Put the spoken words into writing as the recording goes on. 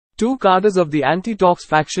Two cadres of the anti-talks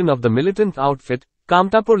faction of the militant outfit,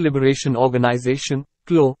 Kamtapur Liberation Organization,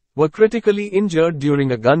 KLO, were critically injured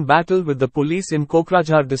during a gun battle with the police in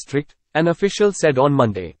Chakraxila district, an official said on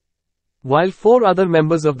Monday. While 4 other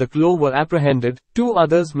members of the KLO were apprehended, 2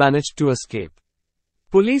 others managed to escape.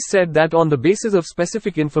 Police said that on the basis of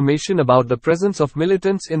specific information about the presence of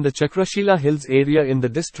militants in the Chakraxila Hills area in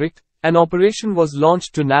the district, an operation was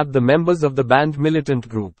launched to nab the members of the banned militant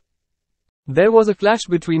group. There was a clash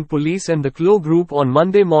between police and the KLO group on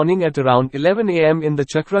Monday morning at around 11 am in the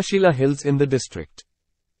Chakraxila Hills in the district.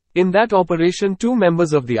 In that operation 2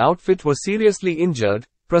 members of the outfit were seriously injured,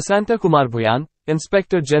 Prasanta Kumar Bhuyan,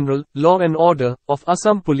 Inspector General, Law and Order, of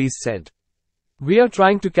Assam Police said. We are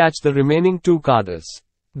trying to catch the remaining 2 cadres.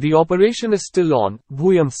 The operation is still on,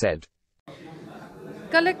 Bhuyam said.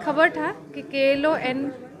 कल एक खबर था कि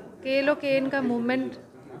KLO का movement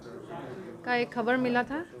का एक खबर मिला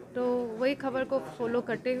था, तो वही खबर को फॉलो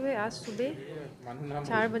करते हुए आज सुबह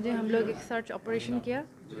 4 बजे हम लोग एक सर्च ऑपरेशन किया।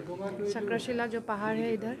 चक्रशिला जो पहाड़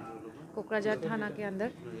है इधर कोकराझार थाना के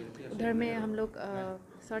अंदर, उधर में हम लोग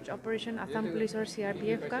सर्च ऑपरेशन असम पुलिस और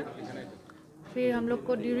CRPF का। फिर हम लोग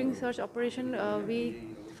को during search operation we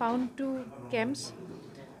found 2 camps,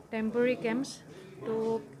 temporary camps.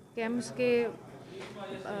 तो कैंप्स के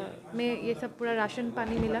में ये सब पूरा राशन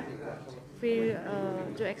पानी मिला। फिर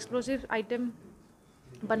जो एक्सप्लोसिव आइटम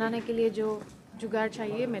बनाने के लिए जो जुगाड़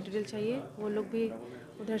चाहिए, मटेरियल चाहिए, वो लोग भी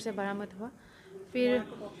उधर से बरामद हुआ। फिर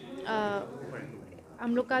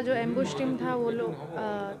हम लोग का जो एम्बुश टीम था वो लोग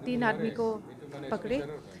 3 आदमी को पकड़े।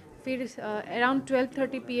 फिर अराउंड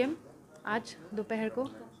 12:30 PM आज दोपहर को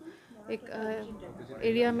एक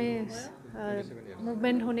एरिया में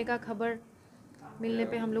मूवमेंट होने का खबर मिलने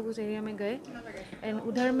पे हम लोग उस एरिया में गए। एंड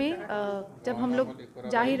उधर में जब हम लोग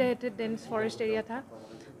जा ही रहे थे, डेंस फॉरेस्ट एरिया था,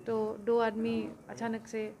 तो 2 आदमी अचानक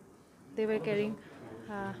से दे were carrying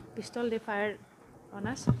pistol, they fire on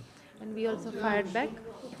us and we also fired back.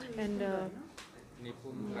 And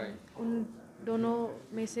उन दोनों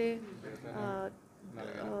में से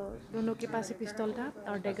दोनों के पास पिस्तौल था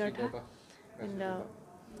और डैगर था। एंड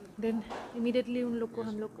देन इमीडिएटली उन लोग को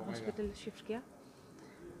हम लोग हॉस्पिटल शिफ्ट किया,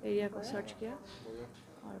 एरिया को सर्च किया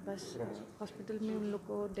और बस हॉस्पिटल में उन लोग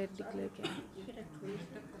को डेड डिक्लेयर किया।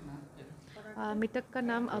 मृतक का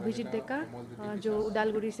नाम अभिजीत डेका जो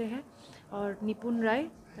उदालगुड़ी से है और निपुण राय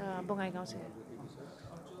बंगाईगांव से है।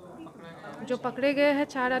 जो पकड़े गए हैं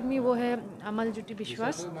 4 आदमी वो है अमल ज्योति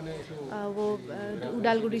विश्वास, वो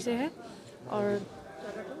उदालगुड़ी से है, और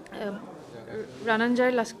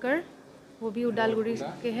रानंजय लश्कर वो भी उदालगुड़ी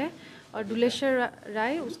के है, और दुलेश्वर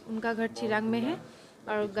राय उनका घर चिरांग में है,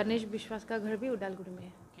 और गणेश विश्वास का घर भी उदालगुड़ी में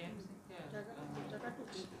है।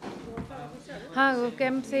 हाँ, वो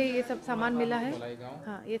कैंप से ये सब सामान मिला है।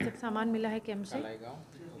 हाँ, ये सब सामान मिला है कैंप से।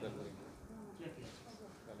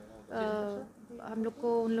 हम लोग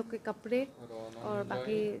को उन लोग के कपड़े और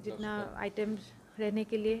बाकी जितना आइटम्स रहने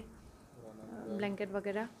के लिए, ब्लैंकेट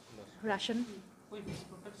वगैरह, राशन,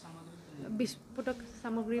 विस्फोटक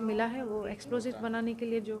सामग्री मिला है। वो एक्सप्लोजिव बनाने के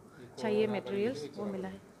लिए जो चाहिए मटेरियल्स वो मिला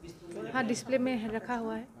है। हाँ, डिस्प्ले में रखा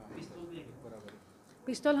हुआ है।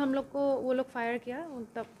 पिस्तौल हम लोग को वो लोग फायर किया,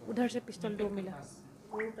 तब उधर से पिस्तौल 2 मिला।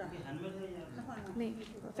 नहीं,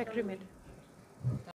 फैक्ट्री मेड।